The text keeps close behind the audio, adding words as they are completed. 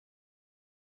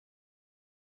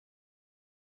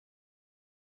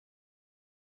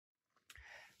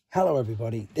Hello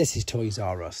everybody, this is Toys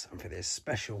R Us, and for this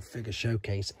special figure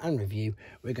showcase and review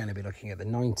we're going to be looking at the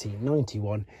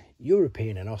 1991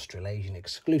 European and Australasian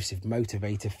exclusive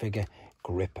motivator figure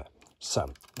Gripper.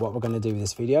 So what we're going to do with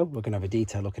this video, we're going to have a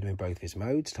detailed look at him in both his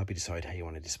modes to help you decide how you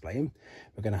want to display him.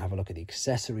 We're going to have a look at the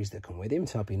accessories that come with him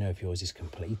to help you know if yours is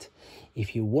complete.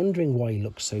 If you're wondering why he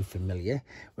looks so familiar,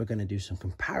 we're going to do some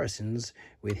comparisons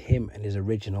with him and his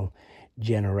original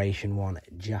Generation 1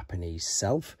 Japanese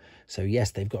self. So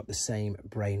yes, they've got the same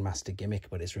Brainmaster gimmick,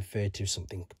 but it's referred to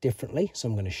something differently. So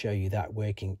I'm going to show you that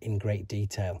working in great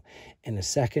detail in a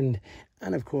second.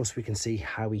 And of course, we can see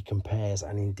how he compares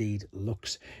and indeed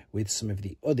looks with some of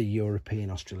the other European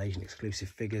Australasian exclusive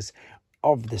figures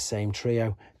of the same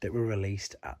trio that were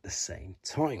released at the same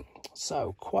time.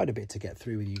 So quite a bit to get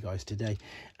through with you guys today.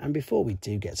 And before we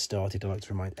do get started, I'd like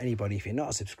to remind anybody, if you're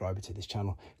not a subscriber to this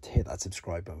channel, to hit that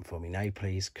subscribe button for me now,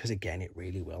 please, because again, it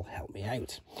really will help me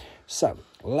out. So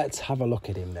let's have a look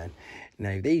at him then.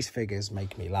 Now, these figures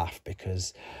make me laugh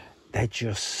because they're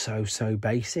just so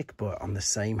basic, but on the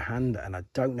same hand, and I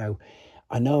don't know,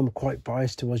 I know I'm quite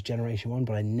biased towards Generation 1,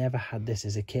 but I never had this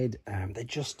as a kid. They're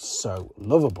just so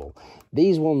lovable.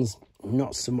 These ones,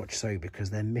 not so much so, because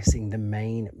they're missing the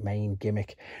main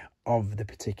gimmick of the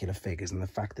particular figures, and the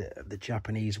fact that the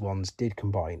Japanese ones did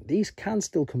combine. These can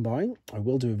still combine. I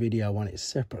will do a video on it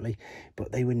separately,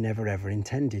 but they were never ever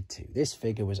intended to. This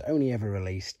figure was only ever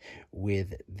released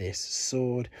with this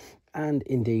sword, and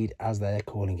indeed, as they're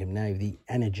calling him now, the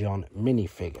energon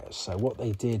minifigure. So what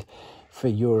they did for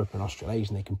Europe and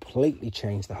Australasia, they completely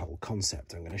changed the whole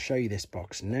concept. I'm going to show you this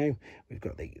box now. We've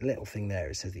got the little thing there,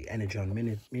 it says the energon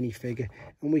minifigure,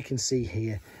 and we can see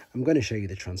here, I'm going to show you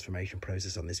the transformation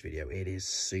process on this video. It is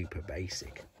super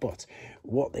basic, but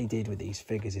what they did with these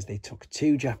figures is they took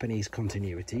two Japanese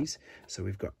continuities. So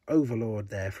we've got Overlord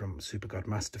there from Super God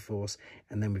Master Force,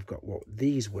 and then we've got what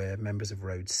these were, members of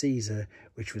Road Caesar,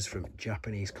 which was from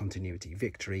Japanese continuity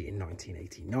Victory in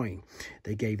 1989.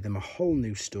 They gave them a whole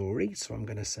new story. So I'm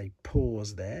going to say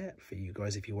pause there for you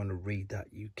guys. If you want to read that,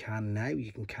 you can now.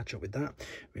 You can catch up with that.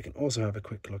 We can also have a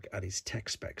quick look at his tech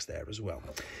specs there as well.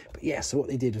 But yeah, so what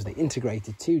they did was they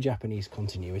integrated two Japanese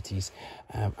continuities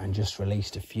and just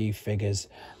released a few figures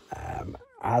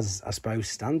as, I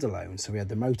suppose, standalone. So we had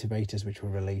the Motivators, which were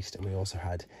released, and we also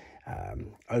had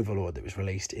Overlord that was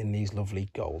released in these lovely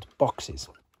gold boxes.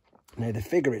 Now, the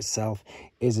figure itself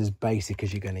is as basic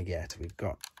as you're going to get. We've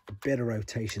got a bit of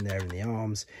rotation there in the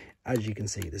arms. As you can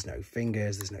see, there's no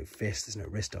fingers, there's no fists, there's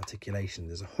no wrist articulation,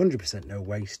 there's 100% no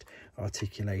waist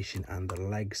articulation, and the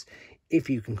legs, if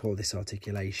you can call this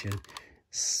articulation,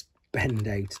 bend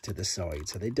out to the side.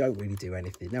 So they don't really do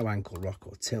anything, no ankle rock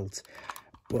or tilt.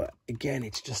 But again,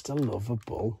 it's just a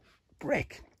lovable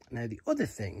brick. Now, the other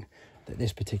thing that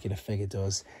this particular figure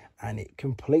does, and it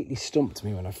completely stumped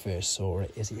me when I first saw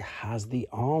it, is it has the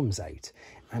arms out,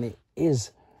 and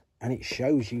it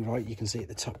shows you, right, you can see at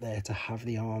the top there, to have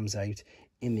the arms out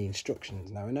in the instructions.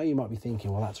 Now, I know you might be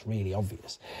thinking, well, that's really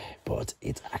obvious, but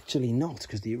it's actually not,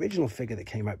 because the original figure that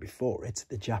came out before it,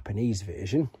 the Japanese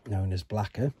version, known as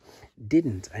Blacker,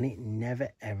 didn't, and it never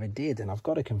ever did. And I've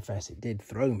got to confess, it did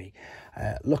throw me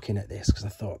looking at this, because I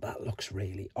thought that looks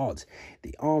really odd.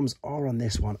 The arms are on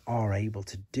this one are able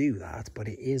to do that, but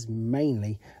it is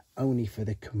mainly only for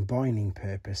the combining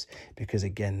purpose, because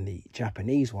again, the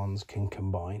Japanese ones can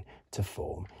combine to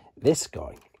form this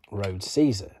guy, Road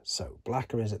Caesar. So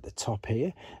Blacker is at the top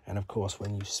here, and of course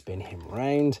when you spin him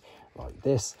round like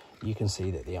this, you can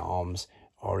see that the arms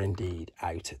are indeed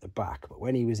out at the back. But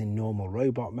when he was in normal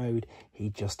robot mode, he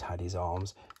just had his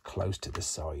arms close to the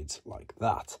sides like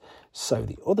that. So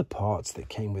the other parts that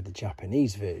came with the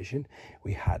Japanese version,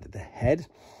 we had the head,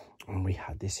 and we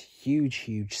had this huge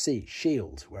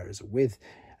shield, whereas with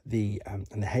the and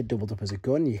the head doubled up as a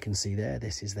gun, you can see there,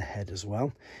 this is the head as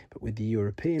well. But with the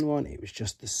European one, it was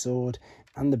just the sword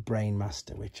and the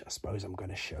Brainmaster, which I suppose I'm going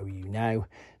to show you now,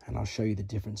 and I'll show you the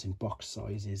difference in box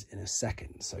sizes in a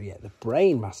second. So yeah, the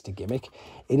Brainmaster gimmick,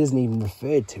 it isn't even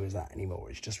referred to as that anymore,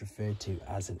 it's just referred to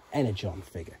as an energon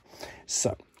figure.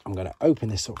 So I'm going to open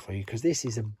this up for you, because this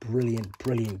is a brilliant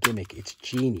gimmick. It's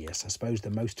genius. I suppose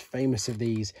the most famous of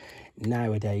these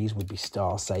nowadays would be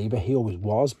Star Saber. He always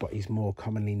was, but he's more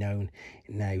commonly known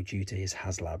now due to his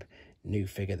HasLab new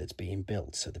figure that's being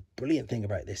built. So the brilliant thing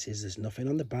about this is there's nothing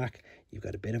on the back. You've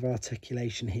got a bit of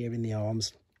articulation here in the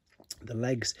arms. The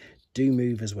legs do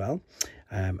move as well.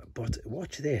 But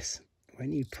watch this.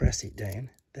 When you press it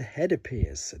down, the head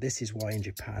appears. So this is why in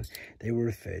Japan they were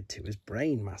referred to as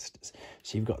Brainmasters.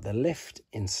 So you've got the lift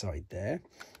inside there.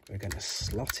 We're going to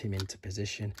slot him into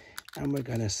position, and we're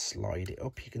going to slide it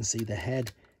up. You can see the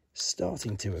head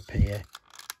starting to appear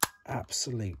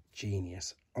Absolute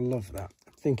genius. I love that.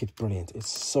 I think it's brilliant. It's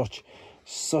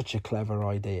such a clever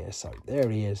idea. So there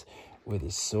he is with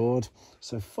his sword.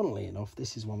 So funnily enough,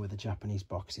 this is one where the Japanese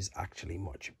box is actually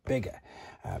much bigger.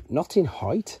 Not in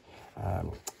height,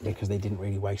 because they didn't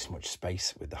really waste much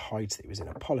space with the height. It was in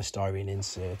a polystyrene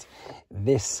insert.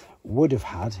 This would have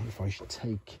had, if I should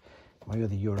take my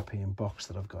other European box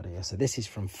that I've got here. So this is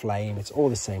from Flame. It's all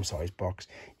the same size box.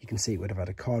 You can see it would have had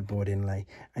a cardboard inlay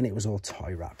and it was all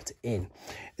tie wrapped in.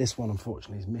 This one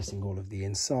unfortunately is missing all of the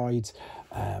insides,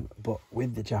 but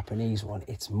with the Japanese one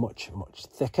it's much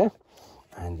thicker,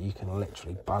 and you can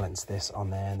literally balance this on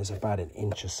there, and there's about 1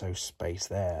 inch or so space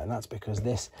there, and that's because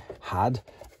this had,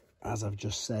 as I've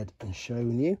just said and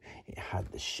shown you, it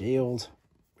had the shield,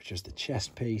 which was the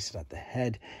chest piece, it had the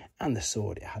head and the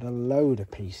sword. It had a load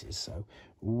of pieces, so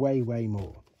way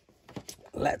more.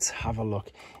 Let's have a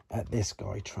look at this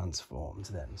guy transformed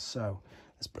then. So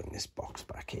let's bring this box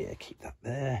back here, keep that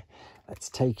there. Let's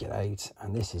take it out,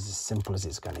 and this is as simple as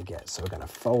it's going to get. So we're going to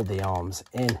fold the arms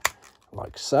in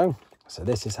like so. So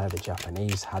this is how the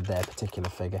Japanese had their particular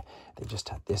figure. They just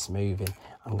had this moving.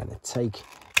 I'm going to take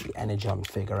the energon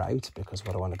figure out, because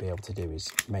what I want to be able to do is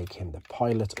make him the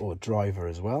pilot or driver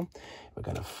as well. We're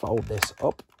going to fold this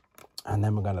up, and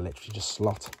then we're going to literally just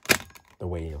slot the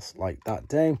wheels like that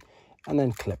down, and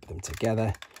then clip them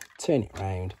together, turn it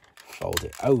round, fold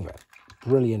it over.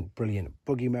 Brilliant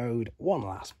buggy mode. One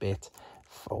last bit,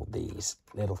 fold these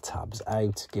little tabs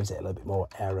out, gives it a little bit more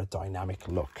aerodynamic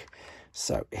look.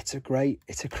 So it's a great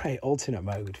alternate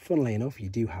mode. Funnily enough, you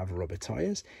do have rubber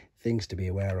tyres. Things to be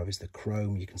aware of is the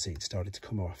chrome. You can see it started to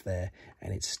come off there,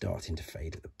 and it's starting to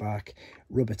fade at the back.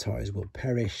 Rubber tyres will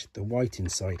perish. The white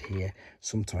inside here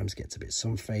sometimes gets a bit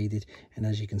sun faded, and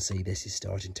as you can see, this is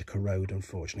starting to corrode,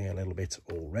 unfortunately, a little bit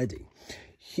already.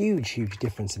 Huge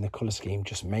difference in the colour scheme,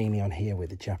 just mainly on here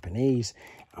with the Japanese.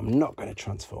 I'm not going to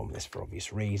transform this for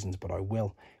obvious reasons, but I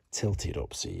will tilt it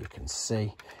up so you can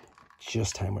see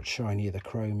just how much shinier the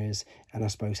chrome is, and I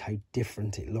suppose how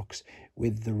different it looks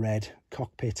with the red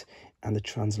cockpit and the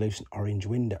translucent orange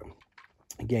window.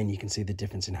 Again, you can see the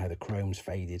difference in how the chrome's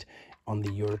faded on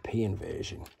the European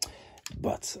version.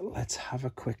 But let's have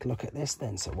a quick look at this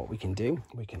then. So what we can do,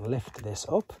 we can lift this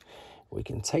up, we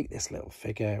can take this little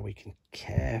figure, we can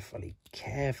carefully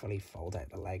fold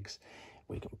out the legs,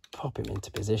 we can pop him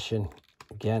into position,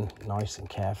 again, nice and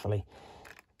carefully.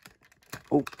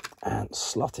 Oh, and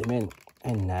slot him in,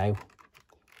 and now,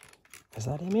 is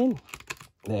that him in?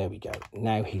 There we go.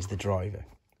 Now he's the driver,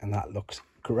 and that looks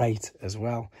great as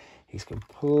well. He's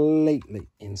completely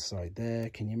inside there.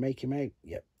 Can you make him out?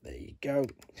 Yep, there you go.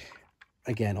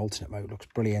 Again, alternate mode looks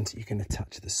brilliant. You can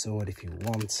attach the sword if you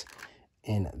want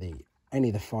in any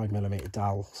of the 5mm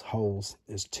dowel holes.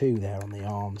 There's 2 there on the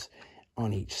arms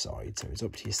on each side, so it's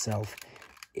up to yourself.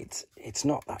 It's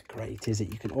not that great, is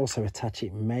it? You can also attach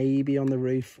it maybe on the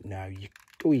roof. No,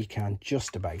 you can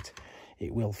just about.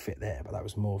 It will fit there, but that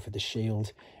was more for the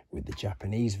shield with the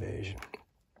Japanese version.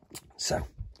 So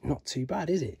not too bad,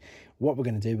 is it? What we're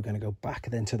going to do, we're going to go back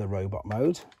then to the robot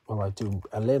mode. Well, I'll do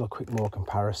a little quick more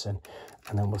comparison,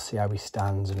 and then we'll see how he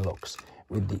stands and looks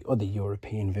with the other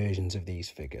European versions of these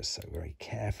figures. So very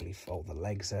carefully fold the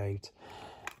legs out,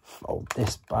 fold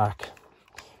this back,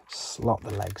 slot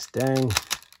the legs down.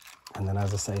 And then,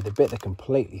 as I say, the bit that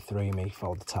completely threw me,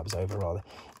 fold the tabs over rather,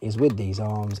 is with these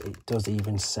arms, it does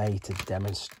even say to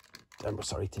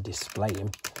display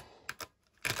him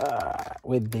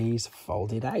with these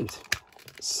folded out.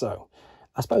 So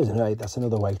I suppose that's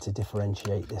another way to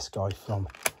differentiate this guy from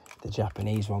the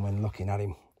Japanese one when looking at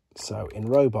him. So in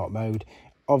robot mode,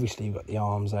 obviously you've got the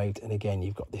arms out, and again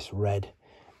you've got this red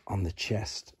on the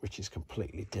chest, which is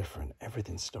completely different.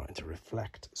 Everything's starting to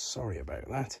reflect. Sorry about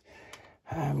that.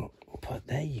 But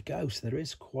there you go. So there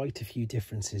is quite a few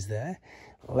differences there.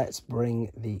 Let's bring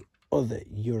the other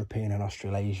European and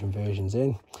Australasian versions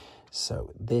in.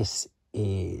 So this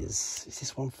is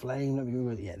this one Flame? Let me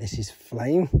remember. Yeah, this is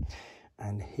Flame,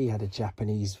 and he had a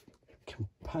Japanese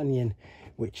companion,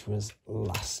 which was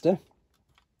Laster,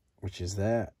 which is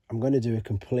there. I'm going to do a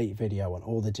complete video on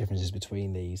all the differences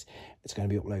between these. It's going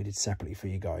to be uploaded separately for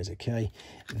you guys, okay?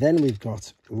 Then we've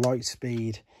got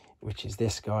Lightspeed, which is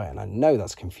this guy, and I know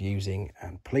that's confusing,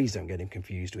 and please don't get him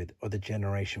confused with other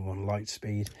Generation 1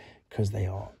 Lightspeed, because they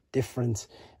are different.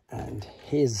 And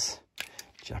his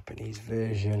Japanese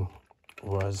version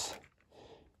was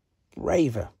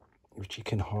Braver, which you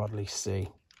can hardly see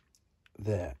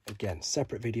there. Again,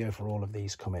 separate video for all of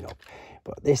these coming up,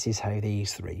 but this is how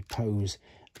these 3 pose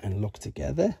and look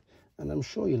together, and I'm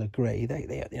sure you'll agree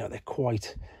they're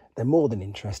quite They're more than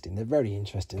interesting. They're very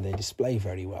interesting. They display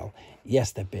very well.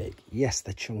 Yes, they're big. Yes,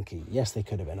 they're chunky. Yes, they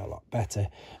could have been a lot better.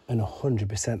 And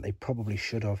 100% they probably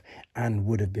should have and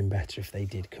would have been better if they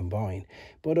did combine.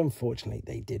 But unfortunately,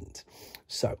 they didn't.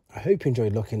 So I hope you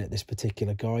enjoyed looking at this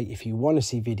particular guy. If you want to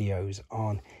see videos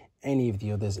on any of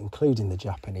the others, including the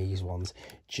Japanese ones,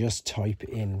 just type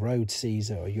in Road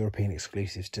Caesar or European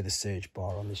exclusives to the search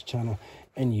bar on this channel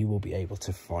and you will be able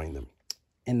to find them.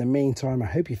 In the meantime, I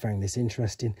hope you found this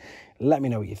interesting. Let me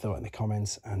know what you thought in the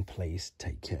comments and please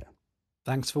take care.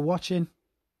 Thanks for watching.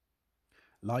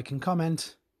 Like and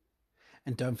comment,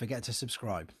 and don't forget to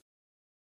subscribe.